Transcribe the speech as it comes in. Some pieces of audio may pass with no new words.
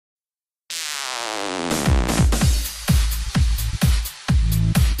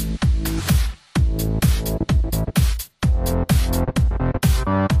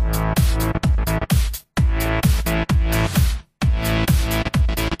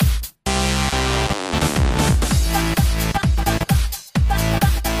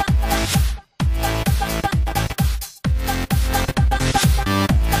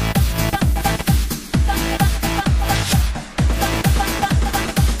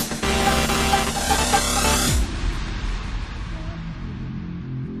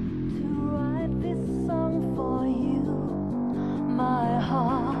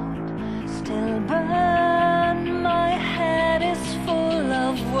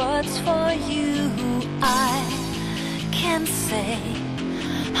words for you. I can't say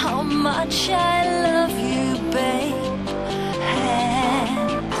how much I love you, babe.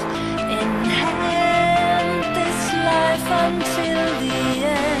 Hand in hand, this life until the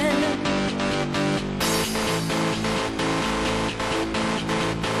end.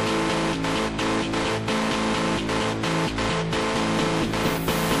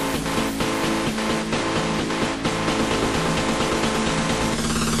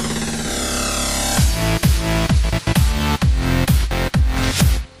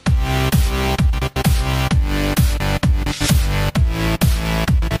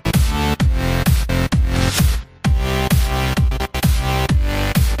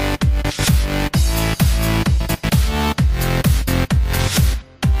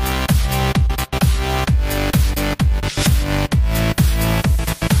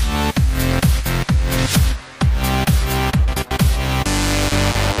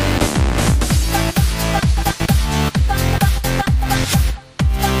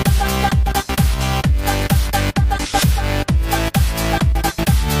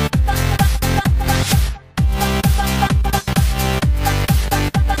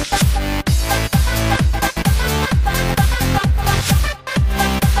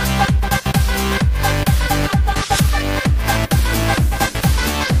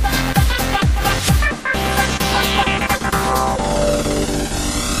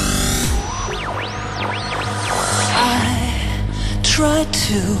 Try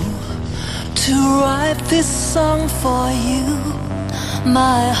to write this song for you.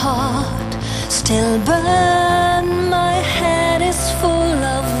 My heart still burns, my head is full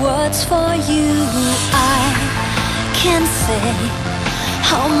of words for you. I can't say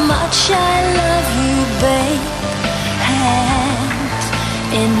how much I love you, babe. Hand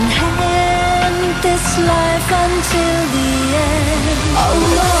in hand, this life until the end.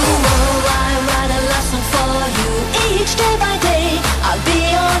 Oh, oh, oh, I write a love song for you each day by day. I'll be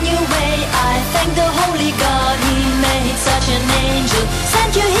on your way. I thank the holy God, he made such an angel,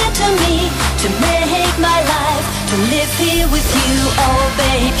 sent you here to me to make my life, to live here with you. Oh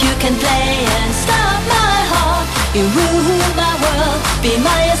babe, you can play and stop my heart, you rule my world, be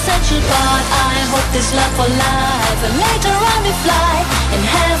my essential part. I hope this love for life, and later on we fly in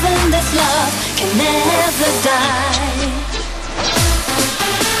heaven. This love can never die.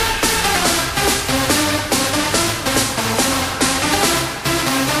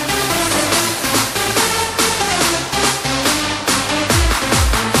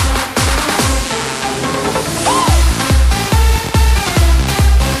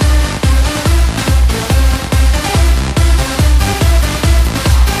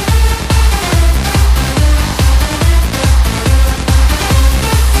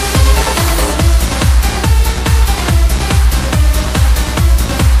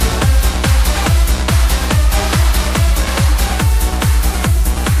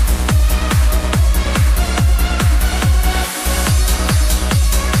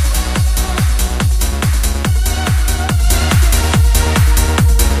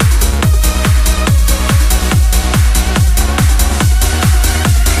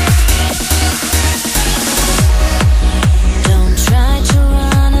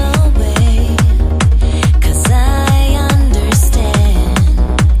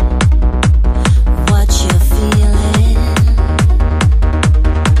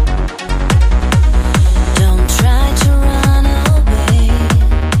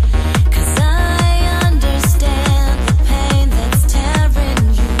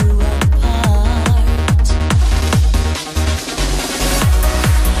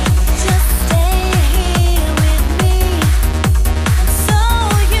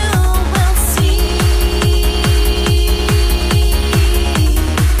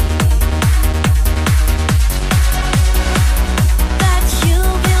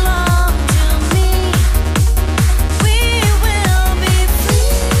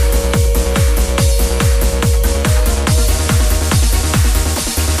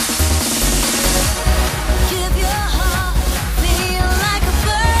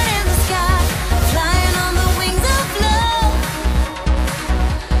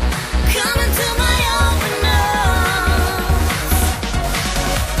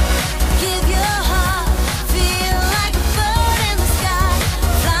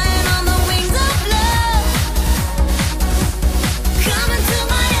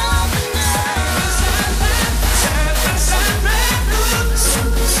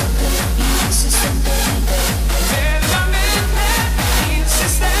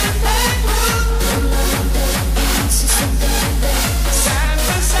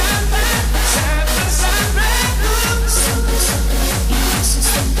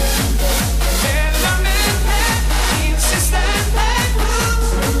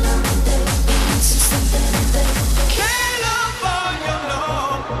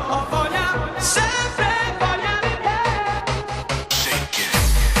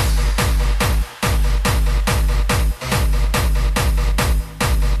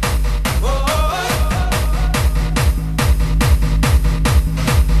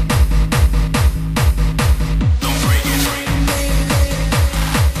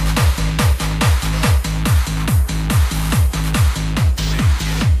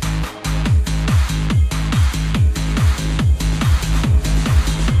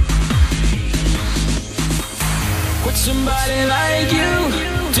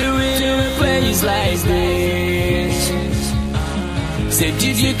 place like this? Say,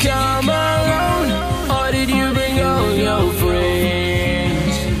 did you come alone, or did you bring all your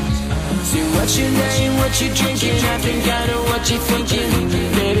friends? Say, what's your name, what you drinking? I think I know what you're thinking.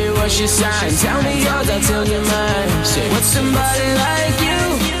 Baby, what's your sign? Tell me yours, I'll tell you mine. Say, what's somebody like you